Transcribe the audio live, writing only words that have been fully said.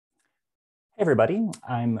Everybody,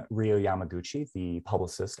 I'm Ryo Yamaguchi, the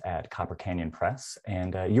publicist at Copper Canyon Press,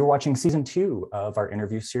 and you're watching season 2 of our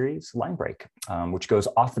interview series, Line Break, which goes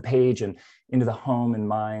off the page and into the home and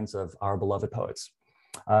minds of our beloved poets.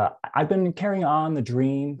 I've been carrying on the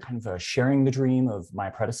dream, sharing the dream of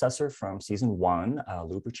my predecessor from season 1,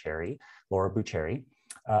 Laura Buccieri,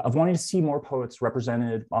 of wanting to see more poets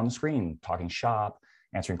represented on the screen, talking shop,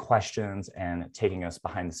 answering questions, and taking us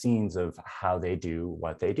behind the scenes of how they do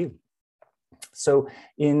what they do. So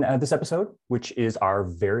in this episode, which is our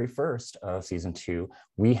very first of season 2,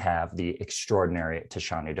 we have the extraordinary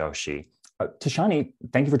Tishani Doshi. Tishani,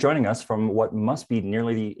 thank you for joining us from what must be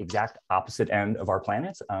nearly the exact opposite end of our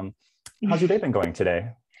planet. How's your day been going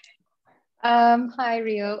today? Hi,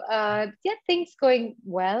 Rio. Yeah, things going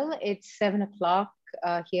well. It's 7 o'clock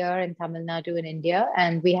here in Tamil Nadu in India,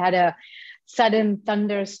 and we had a sudden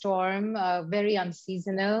thunderstorm, very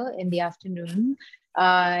unseasonal in the afternoon.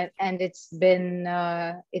 And it's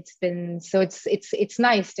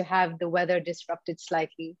nice to have the weather disrupted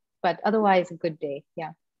slightly, but otherwise a good day.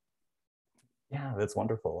 Yeah. Yeah, that's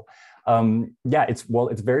wonderful. Yeah, it's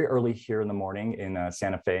very early here in the morning in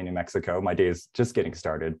Santa Fe, New Mexico. My day is just getting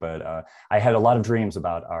started, but I had a lot of dreams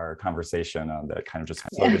about our conversation that kind of just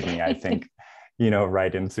floated me, I think,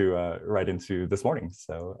 right into this morning.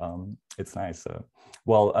 So it's nice.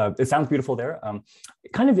 It sounds beautiful there.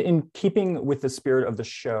 Kind of in keeping with the spirit of the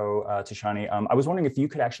show, Tishani, I was wondering if you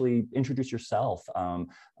could actually introduce yourself.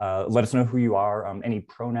 Let us know who you are, any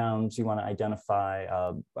pronouns you want to identify,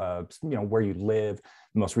 where you live,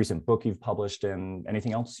 the most recent book you've published, and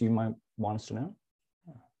anything else you might want us to know.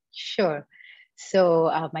 Sure. So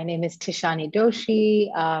my name is Tishani Doshi.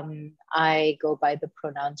 I go by the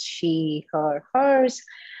pronouns she, her, hers.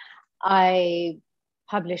 I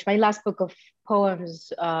published my last book of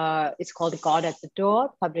poems. It's called God at the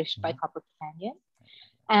Door, published by Copper Canyon.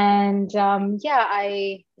 And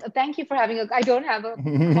I thank you for having I don't have a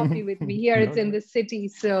copy with me here. It's in the city.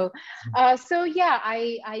 So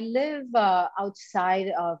I live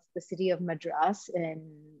outside of the city of Madras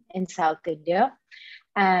in South India.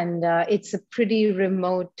 And it's a pretty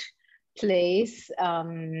remote place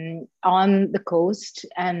on the coast.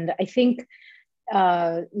 And I think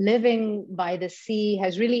living by the sea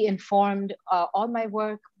has really informed all my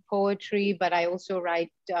work, poetry, but I also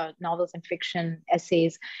write novels and fiction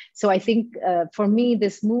essays. So I think for me,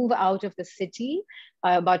 this move out of the city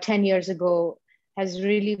about 10 years ago has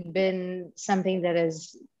really been something that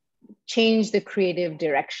has changed the creative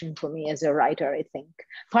direction for me as a writer, I think.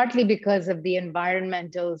 Partly because of the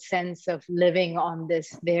environmental sense of living on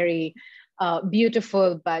this very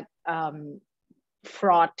beautiful but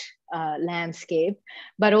fraught landscape,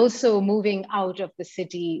 but also moving out of the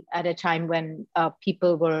city at a time when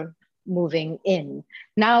people were moving in.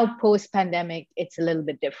 Now, post-pandemic, it's a little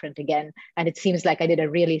bit different again. And it seems like I did a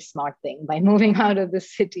really smart thing by moving out of the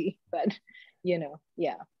city, but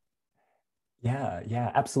yeah.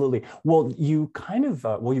 Yeah, absolutely. Well, you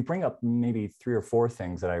you bring up maybe 3 or 4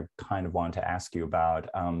 things that I kind of wanted to ask you about.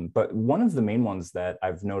 But one of the main ones that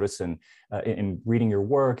I've noticed in reading your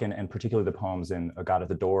work and particularly the poems in A God at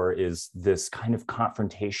the Door is this kind of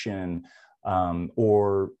confrontation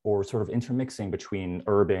or sort of intermixing between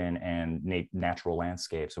urban and natural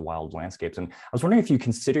landscapes and wild landscapes. And I was wondering if you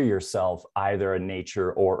consider yourself either a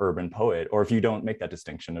nature or urban poet, or if you don't make that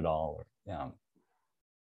distinction at all. Yeah.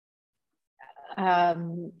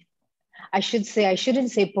 I shouldn't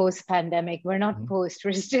say post-pandemic. We're not post.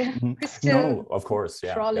 We're still no, of course,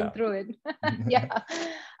 crawling through it. Yeah.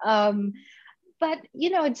 But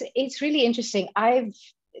it's really interesting. I've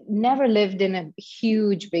never lived in a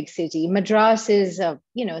huge big city. Madras is a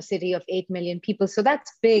city of 8 million people, so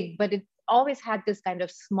that's big. But it always had this kind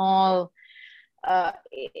of small.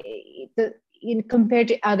 Compared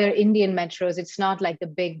to other Indian metros, it's not like the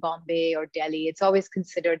big Bombay or Delhi. It's always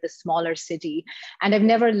considered the smaller city. And I've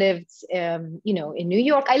never lived, in New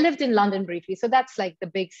York. I lived in London briefly, so that's like the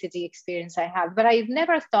big city experience I have. But I've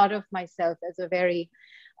never thought of myself as a very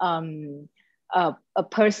a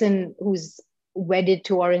person who's wedded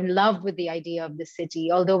to or in love with the idea of the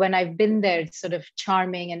city. Although when I've been there, it's sort of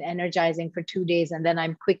charming and energizing for 2 days, and then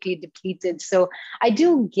I'm quickly depleted. So I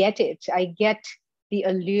do get it. I get the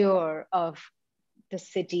allure of the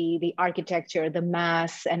city, the architecture, the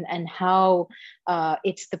mass, and how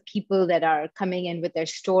it's the people that are coming in with their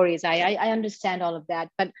stories. I understand all of that,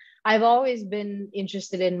 but I've always been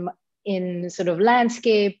interested in sort of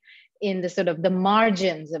landscape, in the sort of the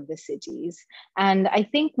margins of the cities. And I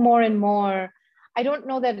think more and more, I don't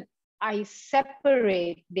know that I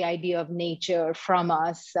separate the idea of nature from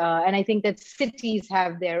us. And I think that cities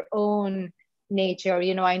have their own nature.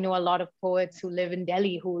 I know a lot of poets who live in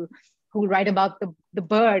Delhi who who write about the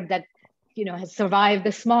bird that, you know, has survived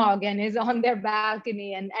the smog and is on their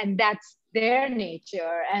balcony, and that's their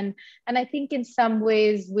nature. And I think in some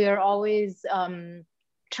ways we're always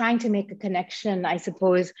trying to make a connection, I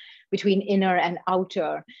suppose, between inner and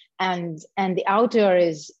outer, and the outer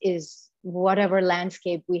is whatever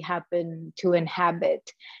landscape we happen to inhabit.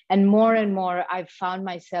 And more I've found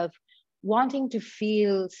myself wanting to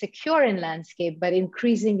feel secure in landscape, but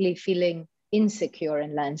increasingly feeling insecure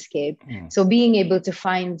in landscape. So being able to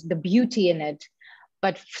find the beauty in it,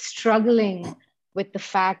 but struggling with the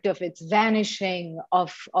fact of its vanishing,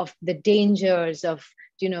 of the dangers, of,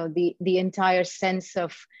 you know, the entire sense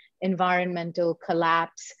of environmental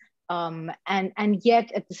collapse, and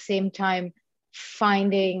yet at the same time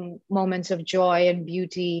finding moments of joy and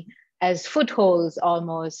beauty as footholds,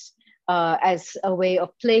 almost as a way of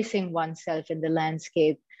placing oneself in the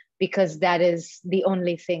landscape, because that is the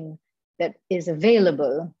only thing that is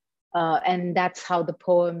available. And that's how the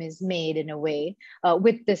poem is made, in a way,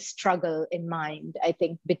 with this struggle in mind, I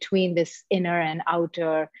think, between this inner and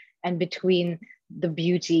outer, and between the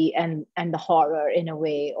beauty and the horror, in a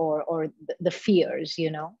way, or the fears,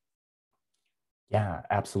 you know? Yeah,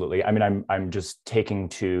 absolutely. I mean, I'm just taking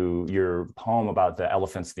to your poem about the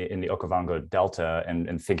elephants in the Okavango Delta,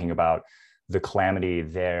 and thinking about the calamity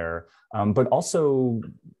there. But also,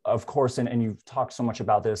 of course, and you've talked so much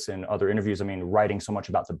about this in other interviews, I mean, writing so much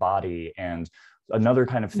about the body. And another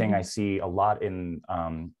kind of thing I see a lot in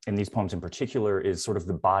these poems in particular is sort of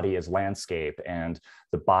the body as landscape, and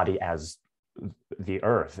the body as the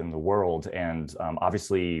earth and the world, and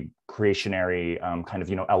obviously creationary kind of,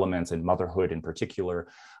 you know, elements, and motherhood in particular.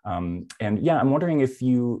 And yeah, I'm wondering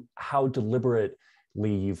how deliberately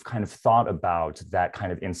you've kind of thought about that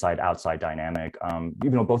kind of inside-outside dynamic, you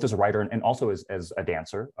know, both as a writer and also as a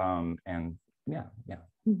dancer. And yeah.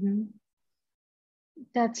 Mm-hmm.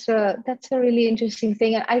 That's a really interesting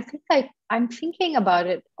thing. And I think I'm thinking about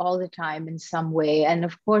it all the time in some way. And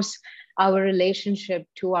of course, our relationship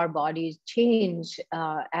to our bodies change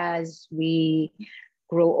as we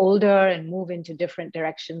grow older and move into different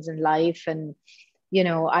directions in life. And, you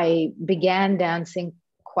know, I began dancing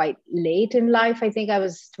quite late in life. I think I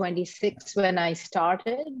was 26 when I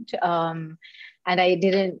started. And I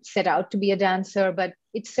didn't set out to be a dancer, but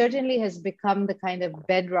it certainly has become the kind of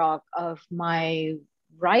bedrock of my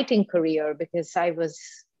writing career, because I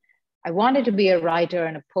wanted to be a writer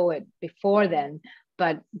and a poet before then,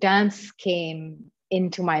 but dance came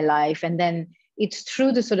into my life. And then it's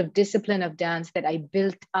through the sort of discipline of dance that I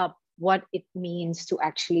built up what it means to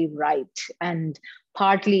actually write. And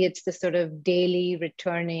partly it's the sort of daily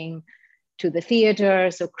returning to the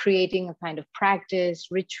theater, so creating a kind of practice,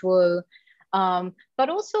 ritual, but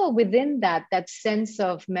also within that sense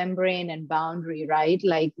of membrane and boundary, right?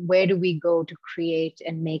 Like, where do we go to create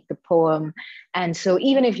and make the poem? And so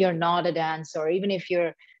even if you're not a dancer, or even if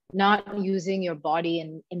you're not using your body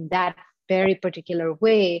in that very particular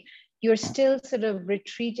way, you're still sort of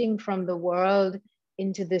retreating from the world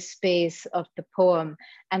into the space of the poem.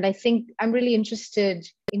 And I think I'm really interested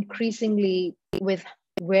increasingly with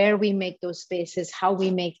where we make those spaces, how we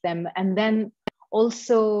make them, and then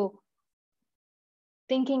also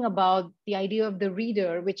thinking about the idea of the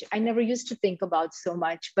reader, which I never used to think about so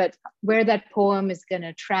much, but where that poem is going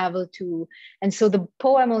to travel to. And so the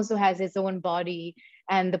poem also has its own body,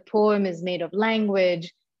 and the poem is made of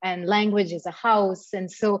language, and language is a house.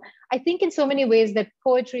 And so I think in so many ways that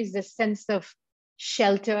poetry is the sense of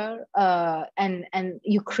shelter, and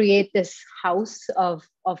you create this house of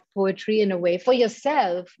poetry in a way for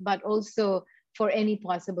yourself, but also for any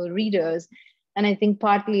possible readers. And I think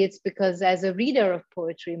partly it's because as a reader of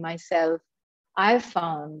poetry myself, I've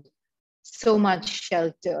found so much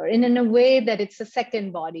shelter, and in a way that it's a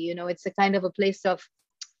second body, you know, it's a kind of a place of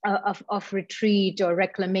retreat or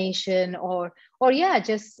reclamation, or yeah,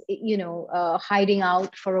 just, you know, hiding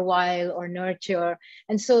out for a while, or nurture.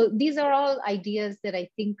 And so these are all ideas that I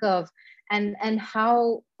think of, and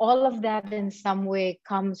how all of that in some way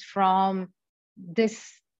comes from this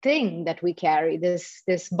thing that we carry,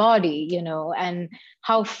 this body, you know, and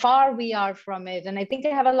how far we are from it. And I think I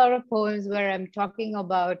have a lot of poems where I'm talking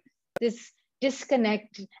about this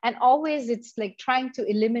disconnect, and always it's like trying to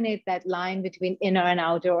eliminate that line between inner and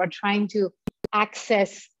outer, or trying to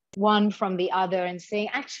access one from the other and saying,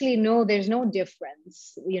 actually, no, there's no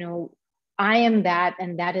difference. You know, I am that,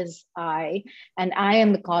 and that is I, and I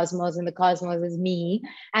am the cosmos, and the cosmos is me.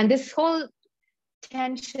 And this whole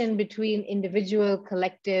tension between individual,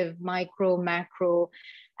 collective, micro, macro,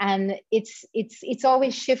 and it's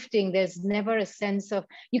always shifting. There's never a sense of,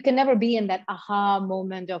 you can never be in that aha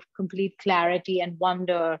moment of complete clarity and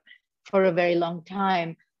wonder for a very long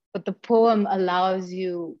time. but the poem allows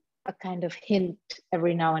you a kind of hint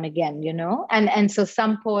every now and again, you know? And so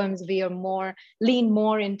some poems we are lean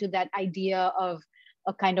more into that idea of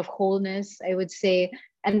a kind of wholeness, I would say,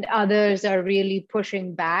 and others are really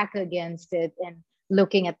pushing back against it and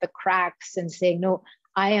looking at the cracks and saying, no,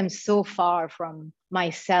 I am so far from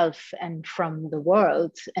myself and from the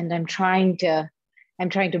world, and I'm trying to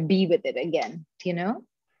be with it again, you know?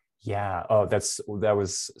 Yeah. Oh, that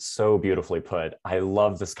was so beautifully put. I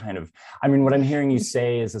love this kind of, I mean, what I'm hearing you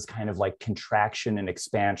say is this kind of like contraction and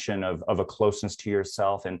expansion of a closeness to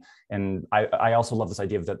yourself. And I also love this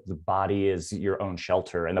idea of that the body is your own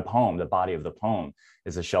shelter, and the body of the poem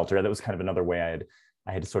is a shelter. That was kind of another way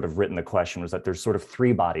I had sort of written the question, was that there's sort of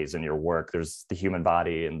three bodies in your work. There's the human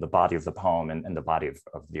body and the body of the poem and the body of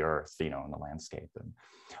the earth, you know, and the landscape.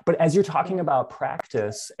 But as you're talking about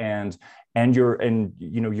practice and your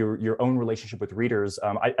own relationship with readers,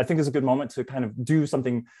 I think it's a good moment to kind of do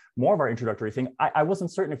something more of our introductory thing. I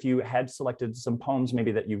wasn't certain if you had selected some poems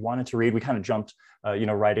maybe that you wanted to read. We kind of jumped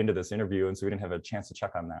right into this interview, and so we didn't have a chance to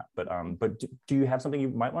check on that. But do you have something you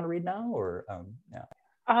might want to read now, or yeah?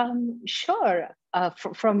 Sure.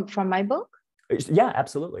 From my book. Yeah,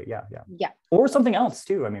 absolutely. Yeah. Or something else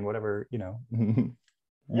too. I mean, whatever, you know.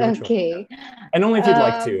 Okay. Choice. And only if you'd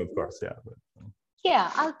like to, of course. Yeah. Yeah,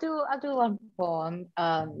 I'll do one poem.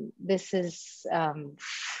 This is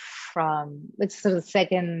it's sort of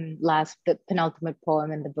the penultimate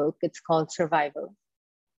poem in the book. It's called Survival.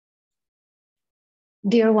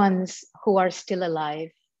 Dear ones who are still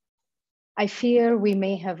alive, I fear we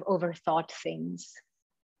may have overthought things.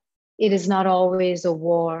 It is not always a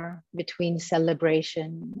war between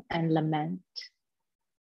celebration and lament.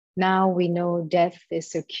 Now we know death is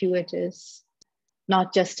circuitous,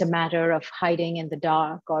 not just a matter of hiding in the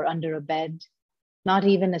dark or under a bed, not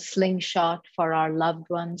even a slingshot for our loved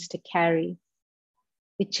ones to carry.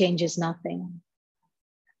 It changes nothing.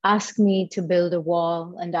 Ask me to build a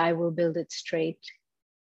wall and I will build it straight.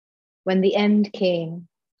 When the end came,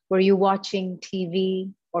 were you watching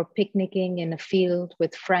TV or picnicking in a field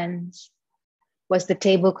with friends? Was the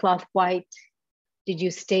tablecloth white? Did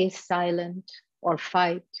you stay silent or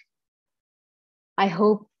fight? I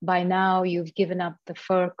hope by now you've given up the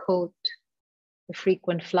fur coat, the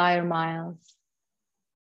frequent flyer miles.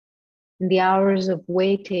 In the hours of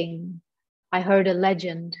waiting, I heard a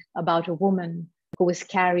legend about a woman who was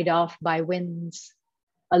carried off by winds,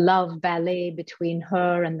 a love ballet between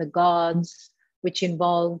her and the gods, which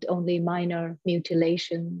involved only minor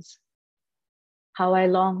mutilations. How I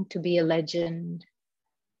long to be a legend,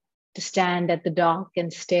 to stand at the dock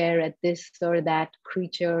and stare at this or that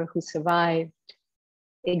creature who survived,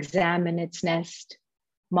 examine its nest,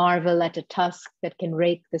 marvel at a tusk that can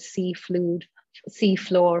rake the sea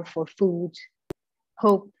floor for food.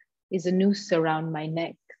 Hope is a noose around my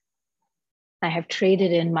neck. I have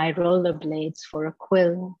traded in my rollerblades for a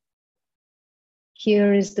quill.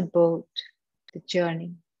 Here is the boat, the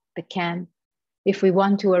journey, the camp. If we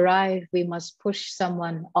want to arrive, we must push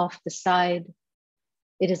someone off the side.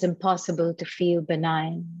 It is impossible to feel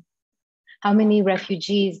benign. How many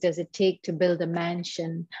refugees does it take to build a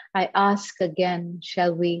mansion? I ask again,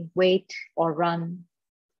 shall we wait or run?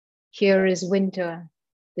 Here is winter,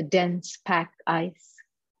 the dense pack ice.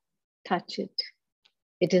 Touch it.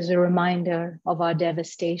 It is a reminder of our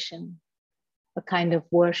devastation, a kind of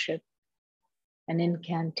worship, an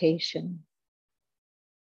incantation.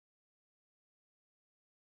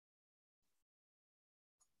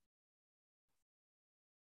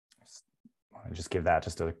 I just give that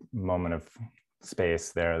just a moment of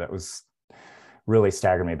space there. That was really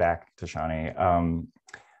staggered me back, Tishani.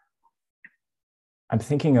 I'm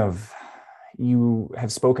thinking of, you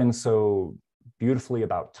have spoken so beautifully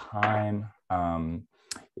about time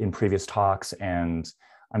in previous talks, and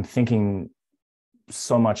I'm thinking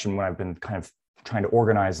so much, and when I've been kind of trying to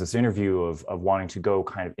organize this interview of wanting to go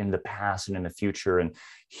kind of in the past and in the future, and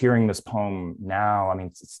hearing this poem now, I mean,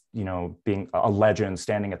 it's, you know, being a legend,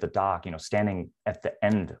 standing at the dock, you know, standing at the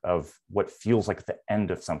end of what feels like the end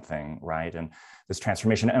of something, right? And this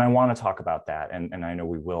transformation, and I want to talk about that, and I know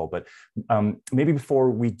we will, but maybe before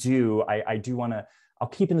we do, I do want to, I'll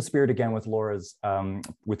keep in the spirit again with Laura's,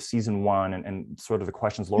 with season one and sort of the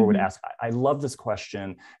questions Laura would ask. I love this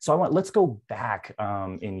question. So let's go back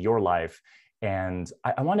in your life. And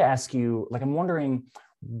I want to ask you, like, I'm wondering,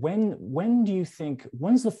 when do you think,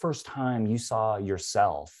 when's the first time you saw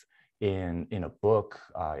yourself in a book,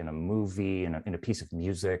 in a movie, in a piece of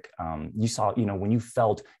music? You saw, you know, when you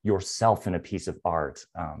felt yourself in a piece of art,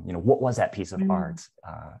 you know, what was that piece of art?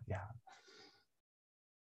 Yeah.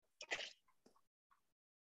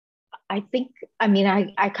 I think, I mean,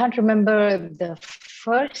 I can't remember the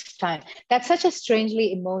first time. That's such a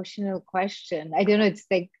strangely emotional question. I don't know. It's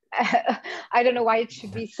like, I don't know why it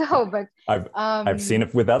should be so, but I've seen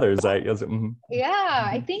it with others. yeah,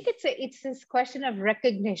 I think it's this question of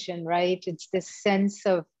recognition, right? It's this sense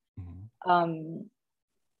of, um,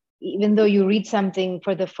 even though you read something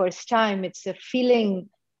for the first time, it's a feeling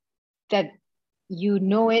that you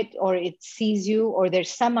know it, or it sees you, or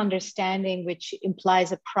there's some understanding which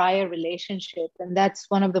implies a prior relationship. And that's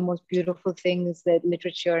one of the most beautiful things that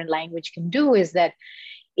literature and language can do, is that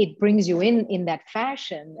it brings you in that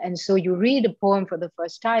fashion. And so you read a poem for the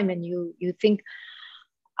first time and you think,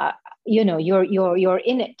 you know, you're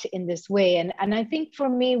in it in this way. And I think for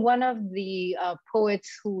me, one of the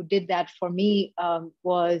poets who did that for me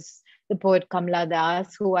was the poet Kamla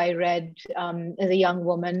Das, who I read as a young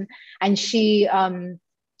woman. And she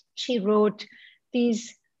wrote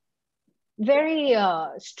these very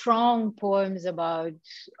strong poems about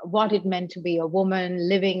what it meant to be a woman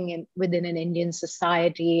living within an Indian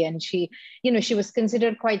society. And she, you know, she was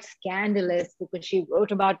considered quite scandalous because she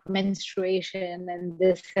wrote about menstruation and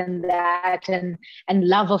this and that, and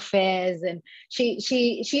love affairs. And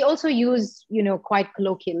she also used, you know, quite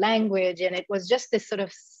colloquial language. And it was just this sort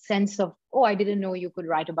of sense of, oh, I didn't know you could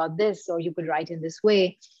write about this, or you could write in this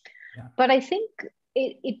way. Yeah. But I think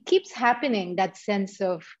it keeps happening, that sense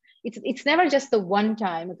of, it's never just the one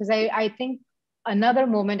time, because I think another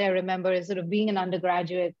moment I remember is sort of being an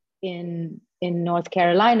undergraduate in North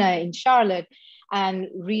Carolina, in Charlotte, and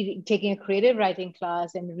taking a creative writing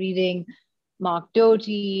class and reading Mark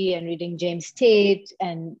Doty and reading James Tate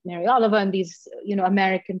and Mary Oliver and these, you know,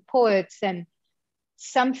 American poets. And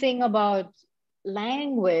something about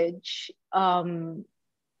language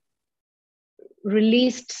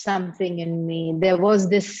released something in me. There was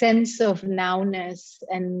this sense of nowness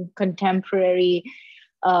and contemporary,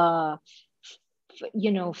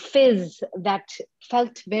 you know, fizz that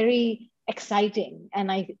felt very exciting.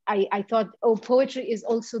 And I thought, oh, poetry is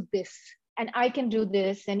also this, and I can do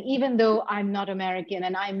this. And even though I'm not American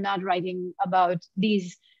and I'm not writing about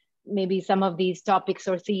these, maybe some of these topics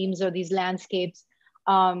or themes or these landscapes,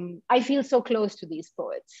 I feel so close to these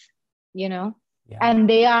poets, you know? Yeah. And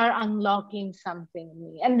they are unlocking something in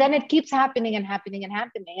me. And then it keeps happening and happening and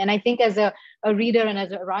happening. And I think as a reader and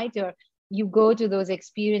as a writer, you go to those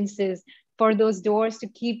experiences for those doors to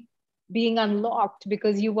keep being unlocked,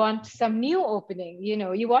 because you want some new opening, you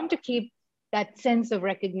know, you want to keep that sense of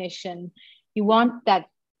recognition. You want that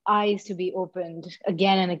eyes to be opened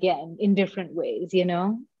again and again in different ways, you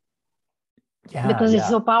know? Yeah, because it's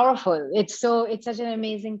so powerful. It's such an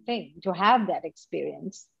amazing thing to have that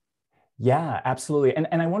experience. Yeah, absolutely.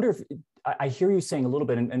 And I wonder if, I hear you saying a little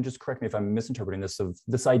bit, and just correct me if I'm misinterpreting this, of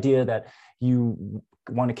this idea that you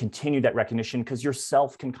want to continue that recognition because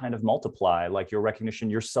yourself can kind of multiply, like your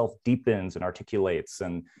recognition, yourself deepens and articulates.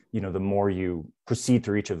 And, you know, the more you proceed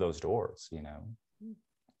through each of those doors, you know.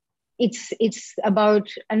 It's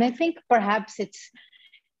about, and I think perhaps it's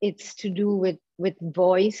to do with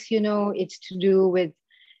voice, you know, it's to do with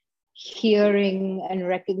hearing and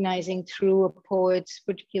recognizing through a poet's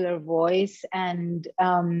particular voice. And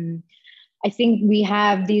I think we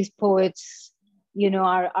have these poets, you know,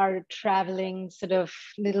 our traveling sort of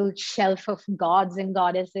little shelf of gods and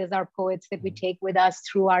goddesses, our poets that we take with us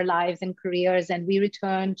through our lives and careers, and we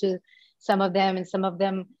return to some of them, and some of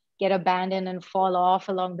them get abandoned and fall off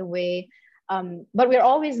along the way. But we're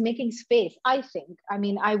always making space, I think. I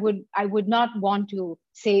mean, I would not want to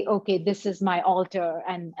say, okay, this is my altar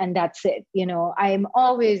and that's it. You know, I'm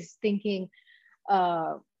always thinking,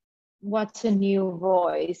 what's a new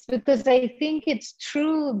voice? Because I think it's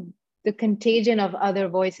through the contagion of other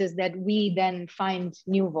voices that we then find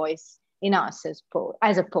new voice in us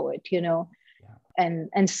as a poet, you know. Yeah.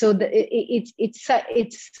 And so it's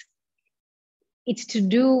to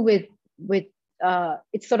do with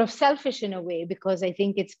it's sort of selfish in a way, because I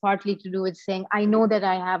think it's partly to do with saying, I know that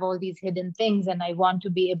I have all these hidden things and I want to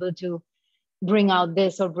be able to bring out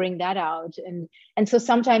this or bring that out. And so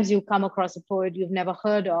sometimes you come across a poet you've never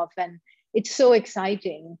heard of, and it's so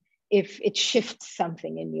exciting if it shifts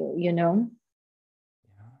something in you, you know?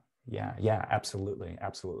 Yeah, absolutely.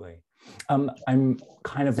 I'm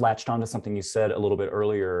kind of latched onto something you said a little bit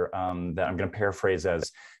earlier that I'm going to paraphrase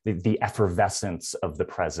as the effervescence of the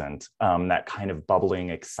present, that kind of bubbling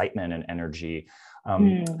excitement and energy.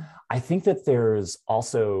 I think that there's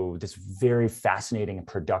also this very fascinating and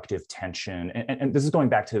productive tension, and this is going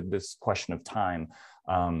back to this question of time,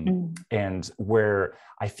 and where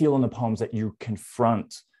I feel in the poems that you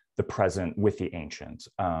confront the present with the ancient.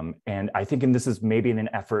 And I think, and this is maybe in an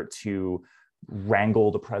effort to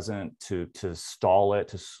wrangle the present, to stall it,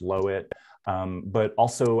 to slow it, but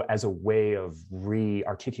also as a way of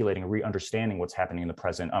re-articulating, re-understanding what's happening in the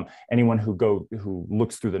present. Anyone who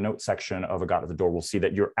looks through the notes section of A God at the Door will see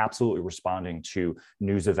that you're absolutely responding to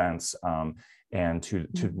news events, and to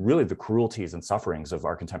really the cruelties and sufferings of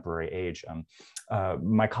our contemporary age.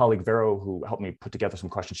 My colleague Vero, who helped me put together some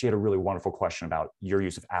questions, she had a really wonderful question about your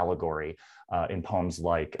use of allegory in poems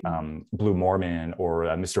like Blue Mormon or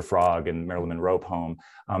Mr. Frog and Marilyn Monroe poem.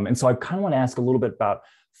 And so I kind of want to ask a little bit about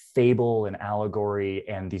fable and allegory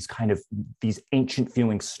and these ancient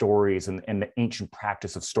feeling stories and the ancient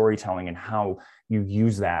practice of storytelling, and how you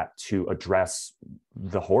use that to address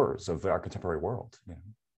the horrors of our contemporary world.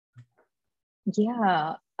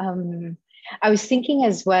 Yeah, I was thinking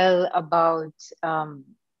as well about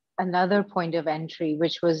another point of entry,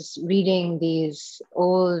 which was reading these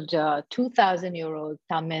old 2,000-year-old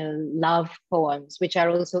Tamil love poems, which are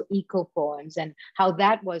also eco poems, and how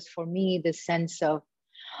that was for me the sense of,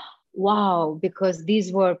 wow, because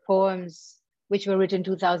these were poems which were written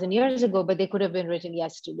 2,000 years ago, but they could have been written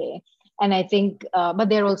yesterday. And I think, but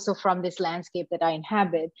they're also from this landscape that I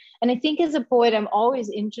inhabit. And I think as a poet, I'm always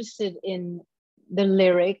interested in the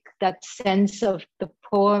lyric, that sense of the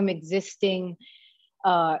poem existing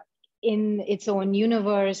in its own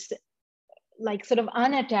universe, like sort of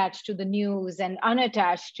unattached to the news and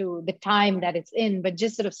unattached to the time that it's in, but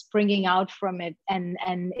just sort of springing out from it and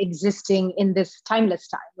existing in this timeless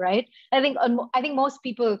time, right? I think most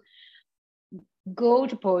people go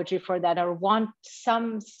to poetry for that, or want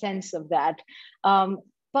some sense of that.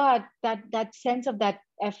 But that sense of that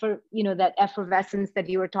effort, that effervescence that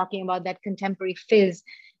you were talking about, that contemporary fizz,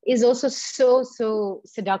 is also so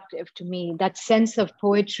seductive to me. That sense of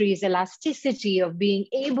poetry's elasticity, of being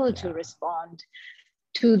able to respond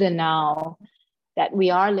to the now that we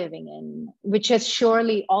are living in, which has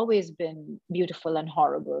surely always been beautiful and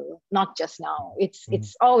horrible, not just now.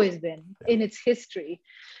 It's always been in its history.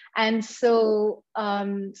 And so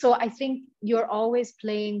I think you're always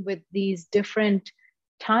playing with these different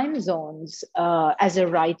time zones as a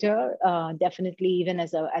writer, definitely even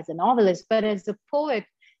as a novelist, but as a poet,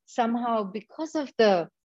 somehow because of the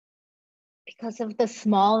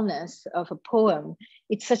smallness of a poem,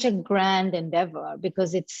 it's such a grand endeavor,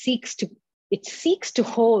 because it seeks to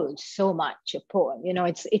hold so much. A poem,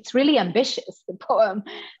 it's really ambitious, the poem,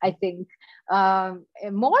 I think,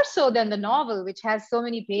 more so than the novel, which has so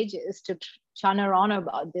many pages to churn on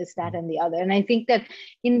about this, that, and the other. And I think that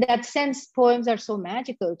in that sense, poems are so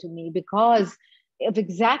magical to me because of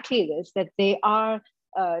exactly this, that they are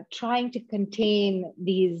trying to contain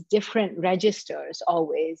these different registers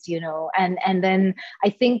always, and then I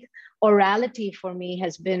think orality for me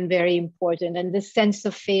has been very important, and this sense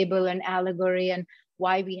of fable and allegory, and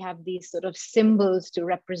why we have these sort of symbols to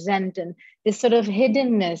represent, and this sort of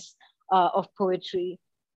hiddenness of poetry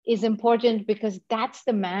is important, because that's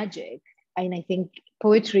the magic. And I think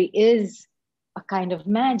poetry is a kind of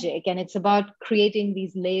magic, and it's about creating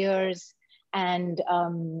these layers and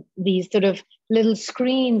these sort of little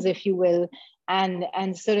screens, if you will, and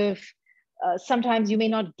sort of sometimes you may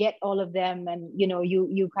not get all of them, and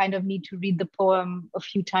you kind of need to read the poem a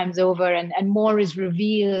few times over, and more is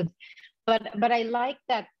revealed. But I like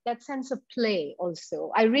that sense of play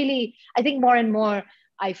also. I think more and more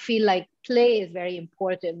I feel like play is very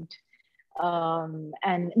important.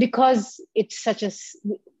 And because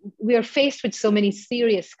we are faced with so many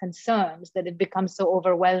serious concerns that it becomes so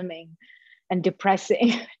overwhelming and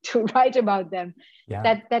depressing to write about them,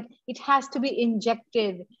 that it has to be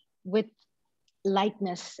injected with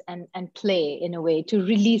lightness and play in a way to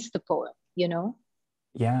release the poem,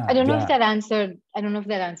 I don't know if that answered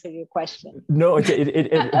your question. No,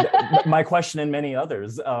 my question and many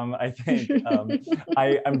others. I think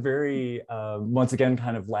I'm very once again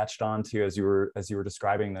kind of latched on to as you were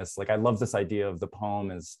describing this. Like, I love this idea of the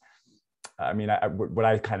poem as, what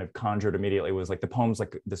I kind of conjured immediately was like the poem's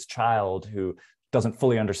like this child who doesn't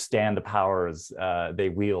fully understand the powers they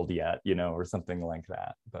wield yet, or something like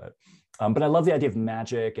that. But I love the idea of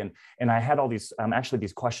magic, and I had all these actually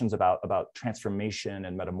these questions about transformation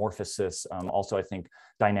and metamorphosis. Also, I think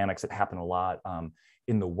dynamics that happen a lot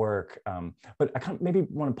in the work. But I kind of maybe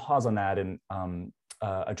want to pause on that and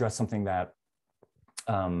address something that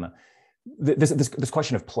this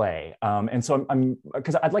question of play. And so I'm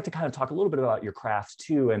because I'd like to kind of talk a little bit about your craft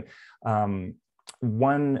too, and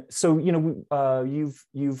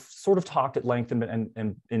you've sort of talked at length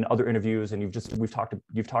and in other interviews, and you've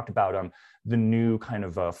talked about the new kind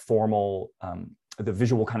of formal the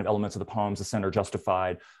visual kind of elements of the poems, the center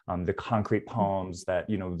justified, the concrete poems that,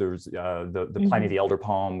 you know, there's the Pliny the Elder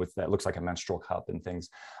poem with that looks like a menstrual cup and things.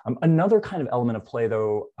 Another kind of element of play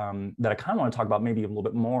though, that I kind of want to talk about maybe a little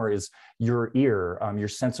bit more is your ear, your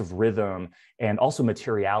sense of rhythm and also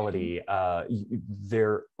materiality.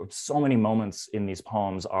 There are so many moments in these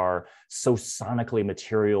poems are so sonically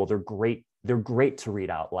material. They're great. They're great to read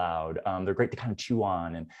out loud. They're great to kind of chew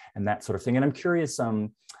on and that sort of thing. And I'm curious,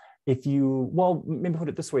 if you, well, maybe put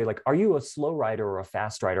it this way, like, are you a slow writer or a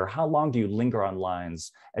fast writer? How long do you linger on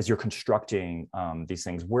lines as you're constructing these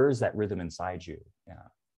things? Where is that rhythm inside you?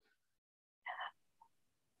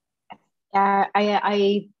 I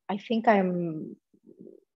think I'm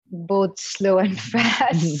both slow and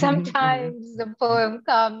fast. Sometimes the poem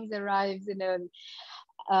arrives in a,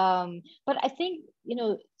 but I think, you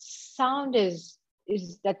know, sound is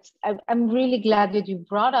that I'm really glad that you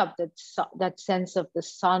brought up that sense of the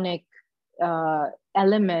sonic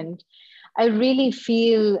element. I really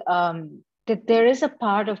feel that there is a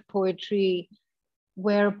part of poetry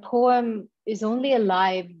where a poem is only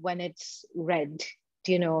alive when it's read.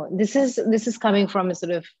 You know, this is coming from a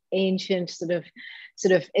sort of ancient sort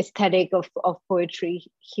of aesthetic of poetry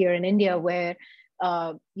here in India, where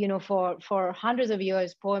you know, for hundreds of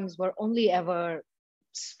years, poems were only ever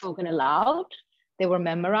spoken aloud. They were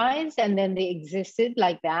memorized and then they existed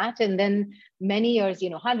like that. And then many years,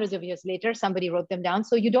 you know, hundreds of years later, somebody wrote them down.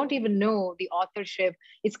 So you don't even know the authorship.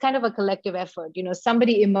 It's kind of a collective effort. You know,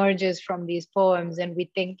 somebody emerges from these poems and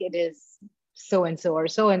we think it is so-and-so or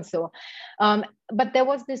so-and-so. But there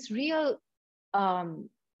was this real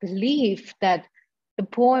belief that the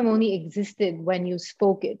poem only existed when you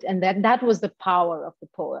spoke it. And that was the power of the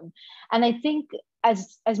poem. And I think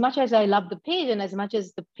as much as I love the page, and as much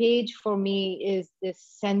as the page for me is this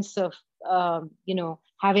sense of, you know,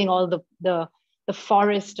 having all the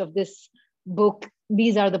forest of this book,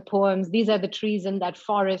 these are the poems, these are the trees in that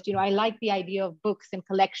forest. You know, I like the idea of books and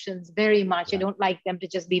collections very much. Yeah. I don't like them to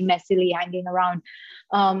just be messily hanging around.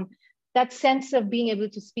 That sense of being able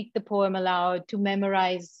to speak the poem aloud, to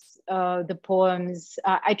memorize the poems.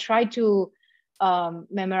 I try to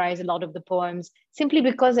memorize a lot of the poems simply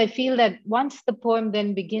because I feel that once the poem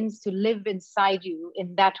then begins to live inside you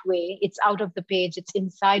in that way, it's out of the page, it's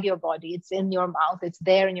inside your body, it's in your mouth, it's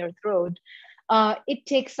there in your throat. It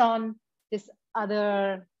takes on this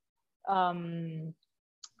other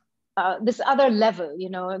level, you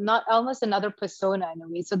know, not almost another persona in a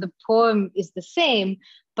way. So the poem is the same,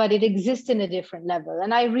 but it exists in a different level.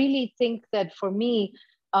 And I really think that for me,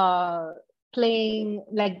 playing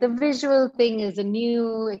like the visual thing is a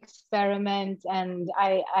new experiment, and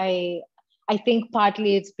I think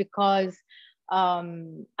partly it's because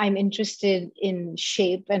I'm interested in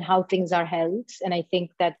shape and how things are held, and I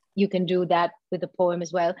think that you can do that with a poem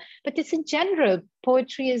as well. But it's in general,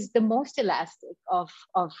 poetry is the most elastic of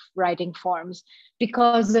writing forms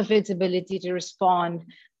because of its ability to respond,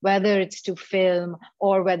 whether it's to film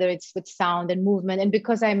or whether it's with sound and movement. And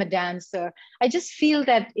because I'm a dancer, I just feel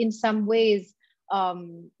that in some ways,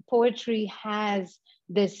 poetry has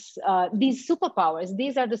these superpowers.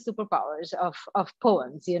 These are the superpowers of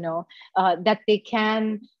poems, you know, that they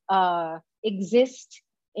can exist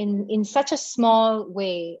in such a small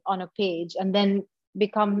way on a page and then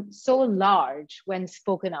become so large when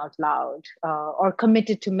spoken out loud or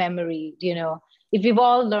committed to memory. You know, if we've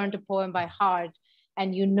all learned a poem by heart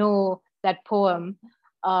and you know that poem,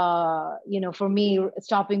 you know, for me,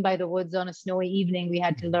 Stopping by the Woods on a Snowy Evening, we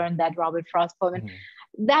had to learn that Robert Frost poem.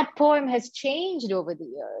 Mm-hmm. That poem has changed over the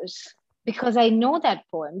years because I know that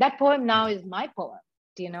poem. That poem now is my poem,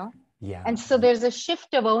 you know? Yeah. And so there's a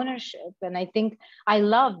shift of ownership. And I think I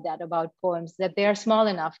love that about poems, that they are small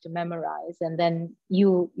enough to memorize and then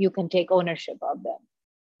you can take ownership of them.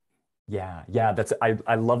 Yeah, that's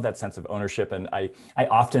I love that sense of ownership, and I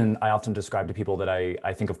often describe to people that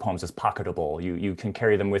I think of poems as pocketable. You can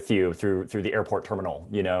carry them with you through the airport terminal,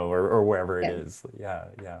 you know, or wherever it is. Yeah.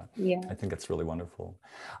 I think it's really wonderful.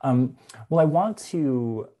 Well, I want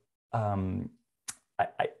to I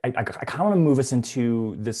kind of want to move us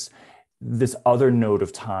into this other note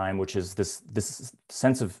of time, which is this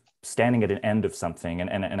sense of standing at an end of something,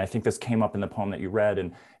 and I think this came up in the poem that you read,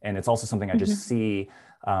 and it's also something I just see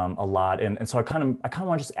a lot, and so I kind of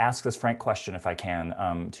want to just ask this frank question, if I can,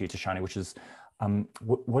 to you, Tishani, which is,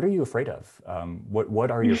 what are you afraid of?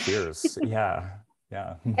 What are your fears? Yeah.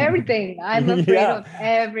 Everything. I'm afraid of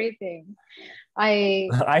everything. I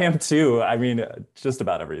am too. I mean, just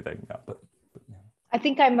about everything. Yeah, but yeah. I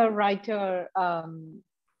think I'm a writer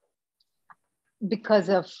because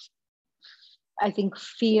of, I think,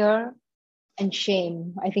 fear and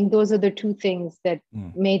shame. I think those are the two things that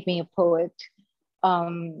made me a poet.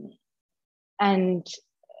 And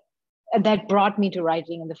that brought me to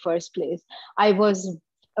writing in the first place. I was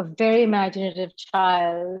a very imaginative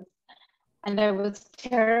child, and I was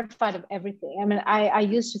terrified of everything. I mean, I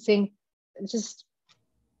used to think just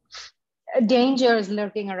danger is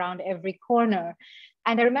lurking around every corner.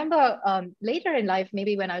 And I remember later in life,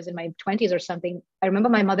 maybe when I was in my 20s or something, I remember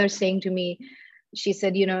my mother saying to me, she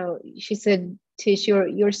said, Tish,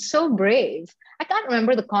 you're so brave. I can't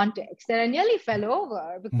remember the context, and I nearly fell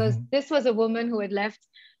over because this was a woman who had left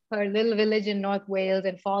her little village in North Wales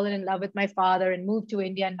and fallen in love with my father and moved to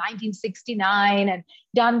India in 1969 and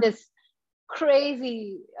done this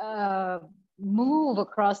crazy move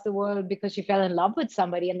across the world because she fell in love with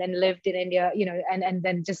somebody and then lived in India, and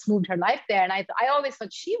then just moved her life there. And I always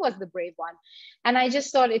thought she was the brave one. And I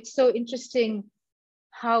just thought it's so interesting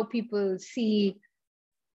how people see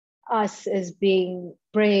us as being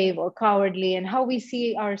brave or cowardly and how we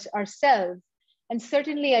see ourselves. And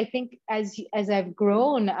certainly I think as I've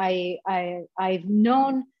grown, I've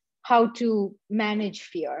known how to manage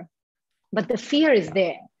fear, but the fear is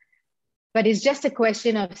there. But it's just a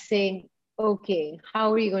question of saying, okay,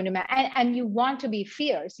 how are you going to manage? And you want to be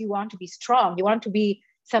fierce, you want to be strong, you want to be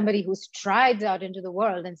somebody who strides out into the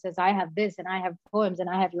world and says, I have this, and I have poems, and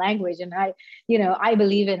I have language, and I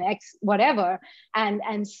believe in X, whatever.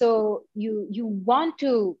 And so you want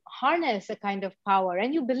to harness a kind of power,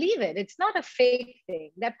 and you believe it. It's not a fake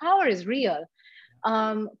thing. That power is real.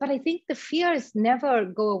 But I think the fears never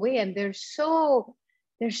go away, and they're so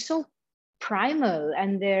primal,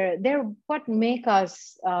 and they're what make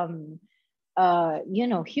us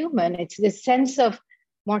human. It's this sense of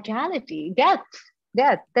mortality, death.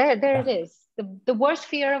 There it is. The worst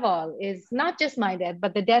fear of all is not just my death,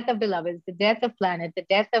 but the death of beloveds, the death of planet, the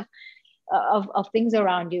death of things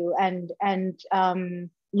around you, and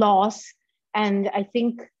loss. And I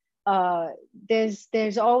think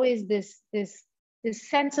there's always this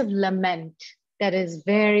sense of lament that is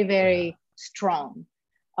very, very strong.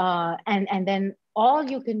 And then all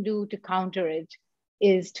you can do to counter it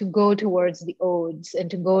is to go towards the odes, and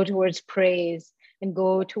to go towards praise, and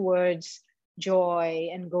go towards joy,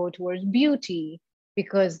 and go towards beauty,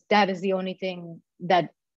 because that is the only thing that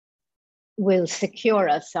will secure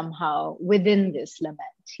us somehow within this lament,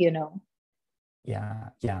 Yeah,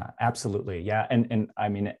 absolutely. Yeah. And I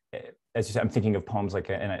mean, as you said, I'm thinking of poems like,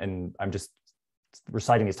 and I'm just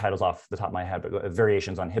reciting these titles off the top of my head, but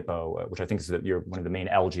Variations on Hippo, which I think is you're one of the main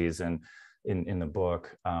elegies in the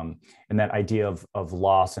book, and that idea of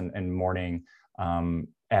loss and mourning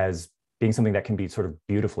as being something that can be sort of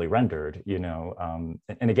beautifully rendered, and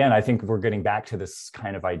again, I think we're getting back to this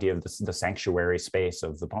kind of idea of the sanctuary space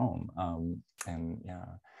of the poem, and yeah.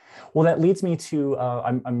 Well, that leads me to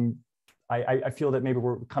I feel that maybe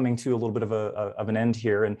we're coming to a little bit of an end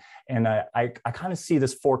here, and I kind of see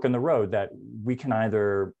this fork in the road that we can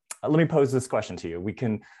either, let me pose this question to you. We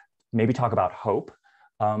can maybe talk about hope,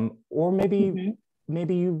 or maybe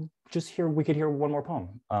you just we could hear one more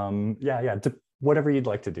poem. Whatever you'd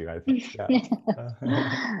like to do, I think. Yeah.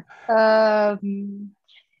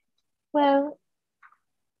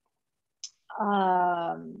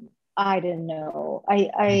 I don't know.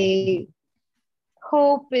 I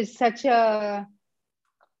hope is such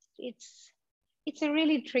it's a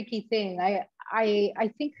really tricky thing. I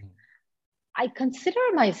think I consider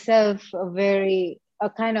myself a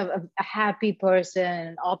kind of a happy person,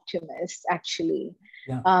 an optimist, actually.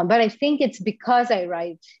 Yeah. But I think it's because I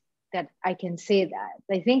write that I can say that.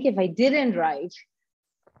 I think if I didn't write,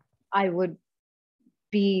 I would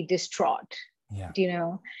be distraught. Yeah.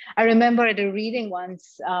 I remember at a reading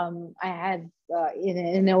once, I had in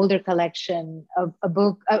an older collection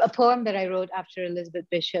a poem that I wrote after Elizabeth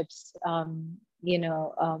Bishop's, and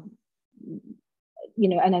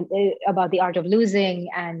about the art of losing,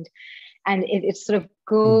 and it sort of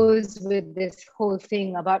goes with this whole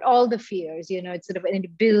thing about all the fears, it's sort of, and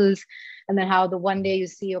it builds, and then how the one day you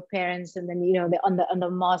see your parents, and then they're on the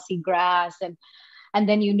mossy grass, and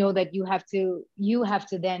then that you have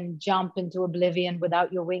to then jump into oblivion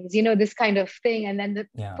without your wings, this kind of thing. And then the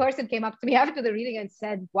person came up to me after the reading and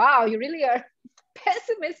said, "Wow, you really are a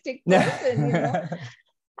pessimistic person,"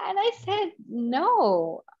 And I said,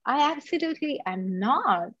 "No, I absolutely am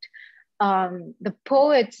not. The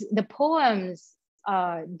poems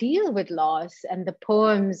deal with loss, and the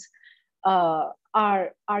poems are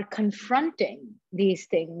confronting these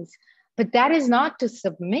things, but that is not to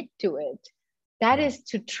submit to it. That is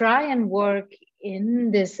to try and work in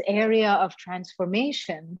this area of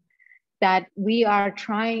transformation that we are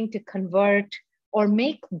trying to convert or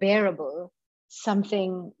make bearable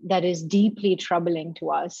something that is deeply troubling to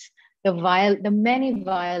us. The many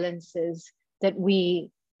violences that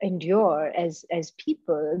we endure as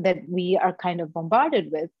people, that we are kind of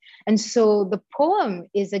bombarded with. And so the poem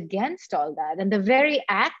is against all that. And the very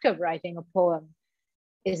act of writing a poem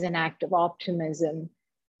is an act of optimism,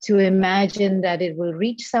 to imagine that it will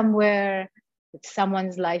reach somewhere, that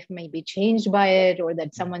someone's life may be changed by it, or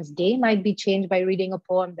that someone's day might be changed by reading a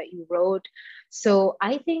poem that you wrote. So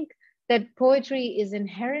I think that poetry is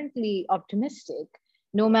inherently optimistic,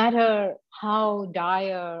 no matter how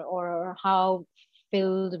dire or how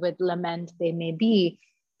filled with lament they may be,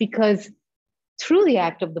 because through the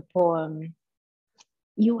act of the poem,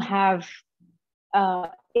 you have,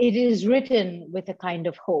 it is written with a kind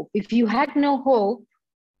of hope. If you had no hope,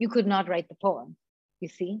 you could not write the poem, you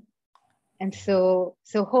see? And so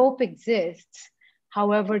hope exists,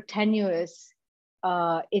 however tenuous.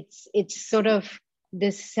 It's sort of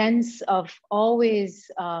this sense of always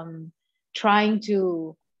trying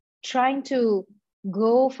to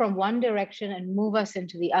go from one direction and move us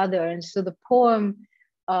into the other. And so the poem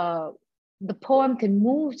can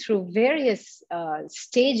move through various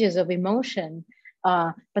stages of emotion,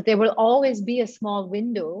 but there will always be a small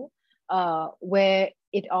window where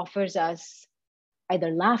it offers us either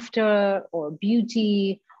laughter or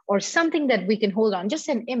beauty or something that we can hold on, just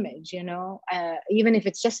an image, you know, even if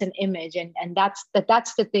it's just an image. And that's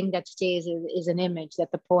the thing that stays, is an image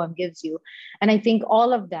that the poem gives you. And I think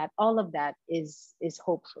all of that is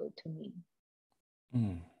hopeful to me.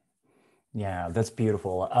 Mm. Yeah, that's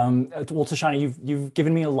beautiful. Well, Tishani, you've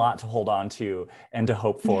given me a lot to hold on to and to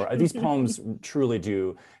hope for. These poems truly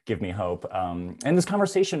do give me hope. And this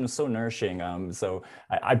conversation is so nourishing. So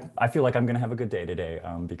I feel like I'm going to have a good day today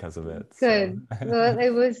because of it. Good. So. Well,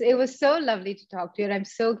 it was so lovely to talk to you. And I'm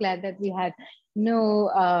so glad that we had no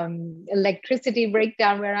electricity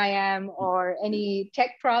breakdown where I am, or any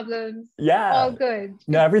tech problems. Yeah. All good.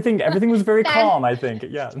 No, everything was very calm, I think.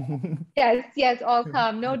 Yeah. Yes, all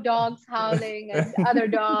calm. No dogs howling and other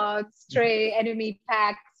dogs, stray enemy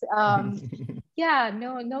packs. Yeah,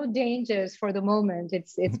 no dangers for the moment.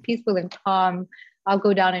 It's peaceful and calm. I'll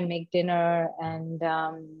go down and make dinner. And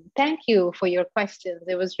thank you for your questions.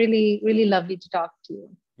 It was really, really lovely to talk to you.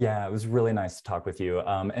 Yeah, it was really nice to talk with you.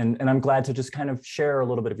 And I'm glad to just kind of share a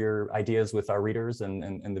little bit of your ideas with our readers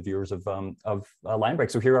and the viewers of Line Break.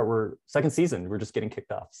 So here we're second season, we're just getting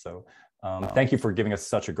kicked off. So thank you for giving us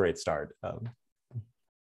such a great start.